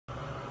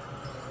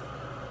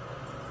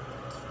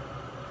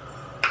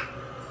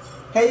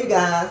Hey you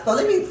guys, so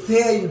let me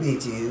tell you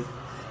bitches.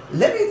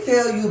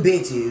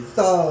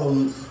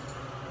 So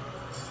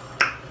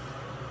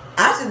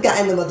I just got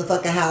in the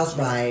motherfucking house,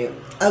 right?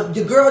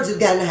 Your girl just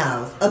got in the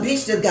house. A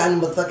bitch just got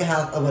in the motherfucking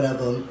house or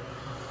whatever.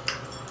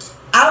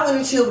 I went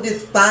and chilled with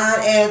this fine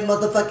ass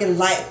motherfucking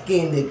light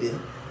skinned nigga.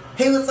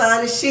 He was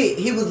fine as shit.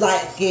 He was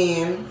light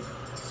skinned.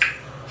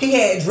 He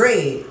had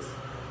dreads.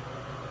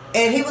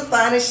 And he was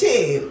fine as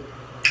shit.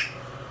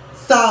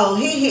 So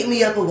he hit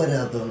me up or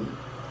whatever.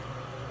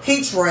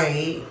 He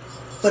trade.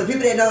 For the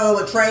people that don't know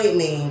what trade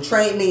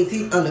means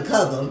he's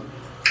undercover.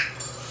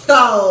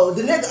 So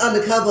the nigga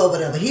undercover or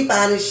whatever, he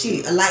fine as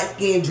shit. A light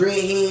skinned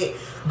dreadhead.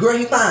 Girl,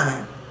 he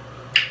fine.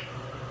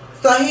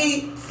 So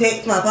he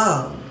texts my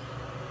phone.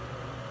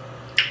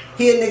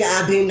 He a nigga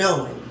I been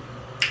knowing.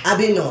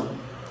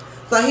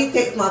 So he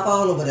texts my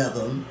phone or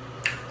whatever.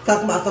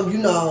 Talking about some,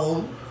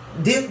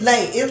 this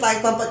late. It's like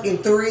some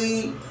fucking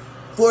 3,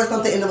 4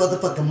 something in the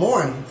motherfucking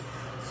morning.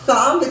 So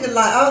I'm looking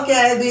like,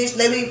 okay, bitch,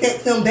 let me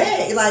text him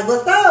back. Like,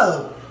 what's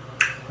up?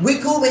 We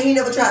cool, but he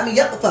never tried me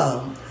up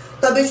before.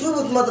 So, bitch, we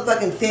was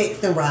motherfucking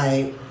texting,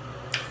 right?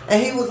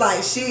 And he was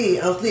like,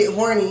 shit, I'm slit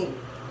horny.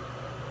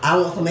 I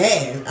want some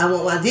ass. I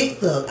want my dick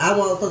sucked. I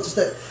want such and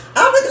such.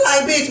 I'm looking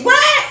like, bitch,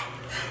 what?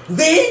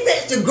 Then he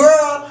text your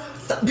girl,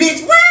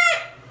 bitch,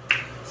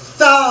 what?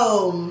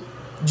 So,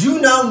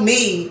 you know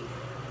me.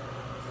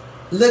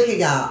 Look at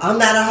y'all. I'm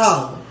not a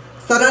hoe.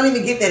 So don't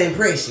even get that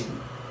impression.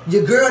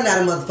 Your girl not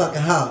a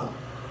motherfucking hoe.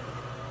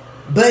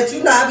 But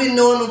I've been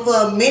knowing him for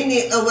a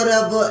minute or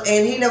whatever,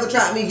 and he never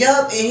tried me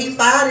up, and he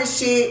fine as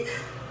shit.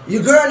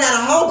 Your girl not a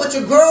hoe, but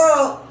your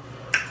girl,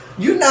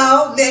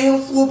 let him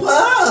swoop her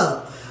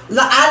up.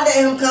 Like, I let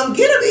him come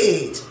get a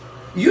bitch.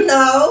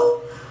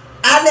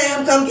 I let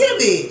him come get a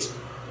bitch.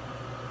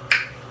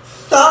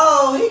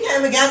 So, he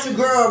came and got your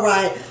girl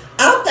right.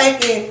 I'm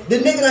thinking, the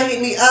nigga done hit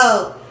me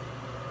up,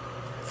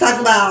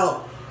 talking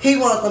about he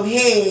wants some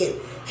head,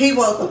 he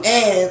wants some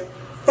ass.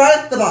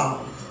 First of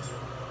all,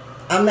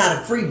 I'm not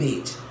a free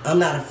bitch. I'm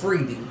not a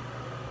freebie.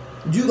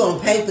 You gonna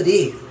pay for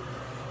this.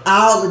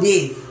 All of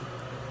this.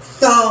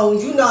 So,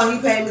 he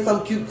paid me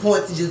some cute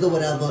coinsages or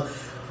whatever.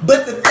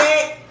 But the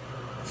fact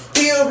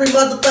still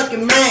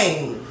motherfucking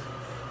remains.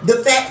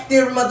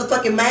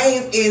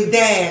 Is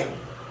that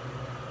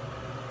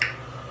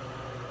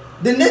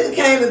the nigga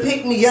came and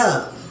picked me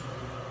up.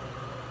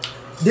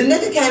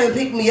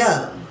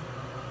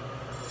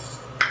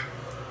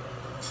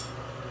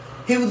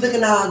 He was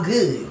looking all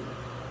good.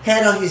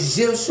 Had on his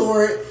gym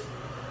shorts.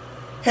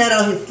 Had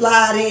on his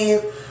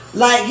slide-ins.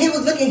 Like, he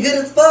was looking good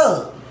as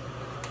fuck.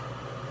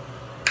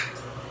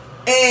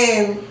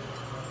 And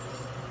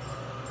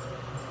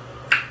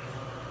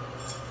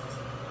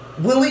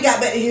when we got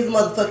back to his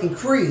motherfucking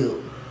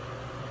crib,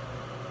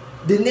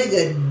 the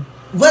nigga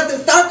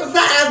wasn't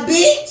circumcised,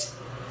 bitch.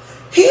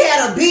 He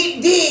had a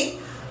big dick,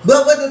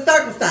 but wasn't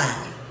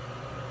circumcised.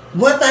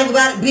 One thing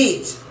about it,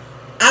 bitch,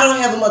 I don't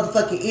have a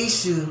motherfucking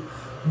issue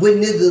with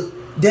niggas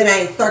that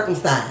ain't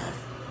circumcised.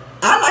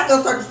 I like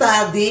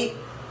uncircumcised dick.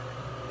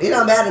 It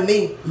don't matter to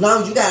me. As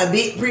long as you got a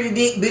big, pretty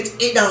dick, bitch,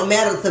 it don't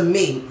matter to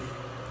me.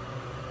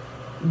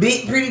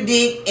 Big, pretty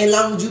dick, and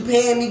long as you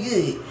paying me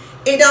good.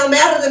 It don't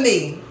matter to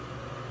me.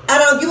 I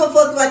don't give a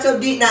fuck about your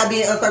dick not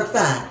being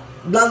uncircumcised.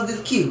 As long as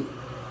it's cute.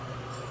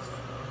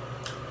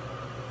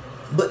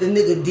 But the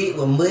nigga dick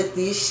was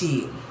musty as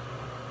shit.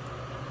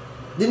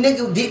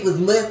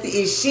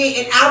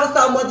 And I was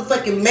so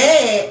motherfucking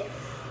mad.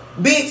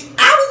 Bitch,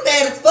 I was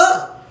mad as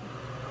fuck.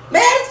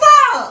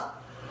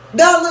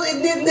 Don't look at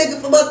this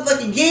nigga for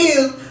motherfucking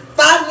years.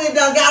 Finally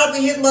done got up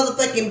in his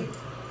motherfucking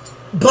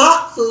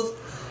boxers.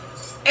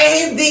 And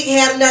his dick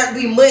had a nerve to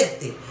be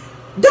musty.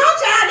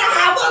 Don't y'all know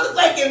how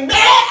motherfucking mad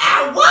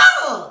I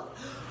was?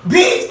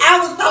 Bitch, I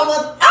was so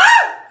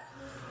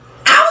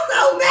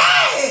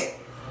mad.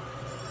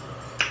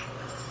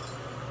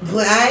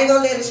 But I ain't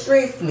gonna let it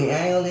stress me.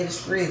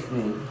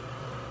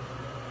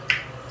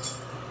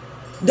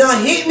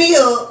 Done hit me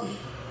up.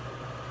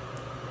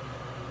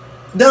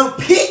 Done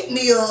picked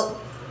me up.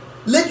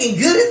 Looking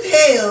good as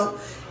hell.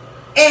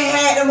 And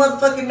had the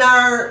motherfucking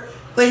nerve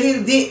for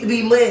his dick to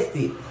be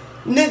musty.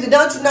 Nigga,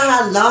 don't you know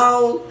how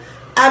long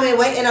I've been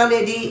waiting on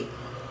that dick?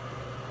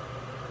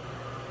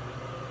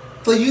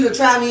 For you to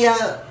try me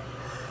out?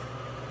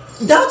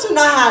 Don't you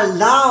know how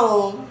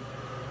long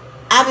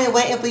I've been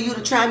waiting for you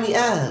to try me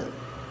out?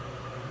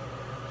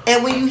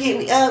 And when you hit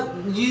me up,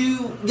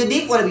 your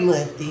dick wanna be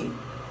musty.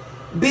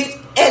 Bitch,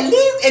 at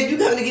least if you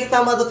coming to get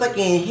some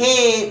motherfucking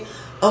head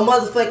or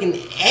motherfucking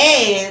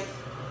ass,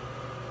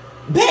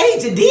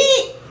 bathe your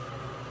dick.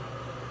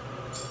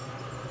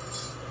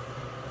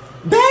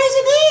 Bathe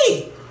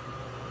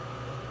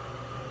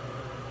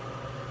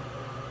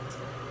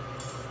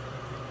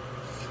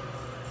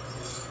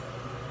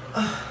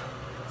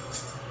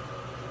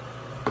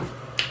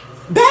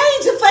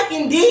your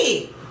fucking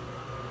dick.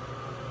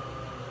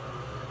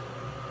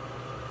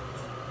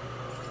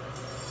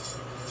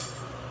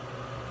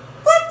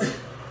 What?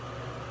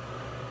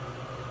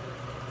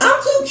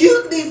 I'm too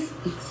cute to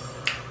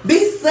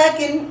be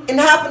sucking and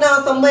hopping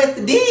on some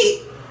musty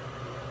dick.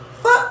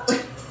 Fuck.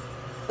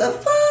 The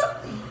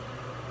fuck?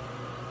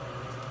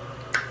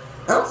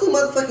 I'm too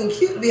motherfucking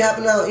cute to be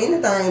hopping on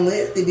anything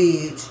with the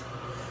bitch.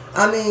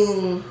 I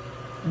mean,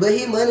 but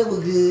his money was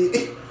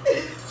good.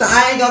 So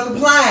I ain't gonna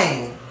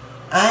complain.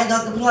 I ain't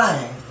gonna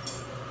complain.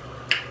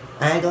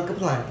 I ain't gonna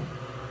complain.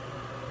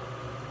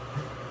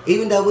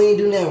 Even though we ain't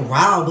do nothing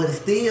wrong, but it's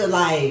still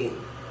like,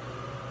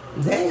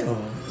 damn,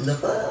 the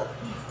fuck?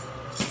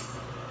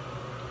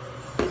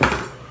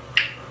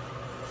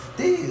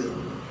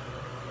 Still.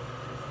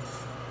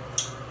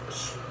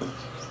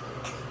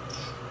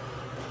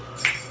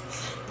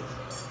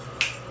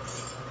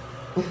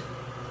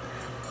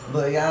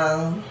 But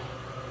y'all,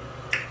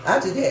 I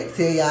just had to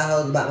tell y'all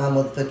hoes about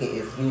my motherfucking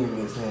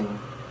experience, and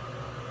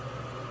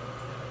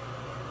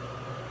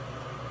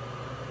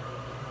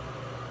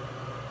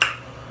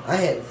I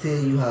had to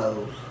tell you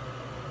hoes.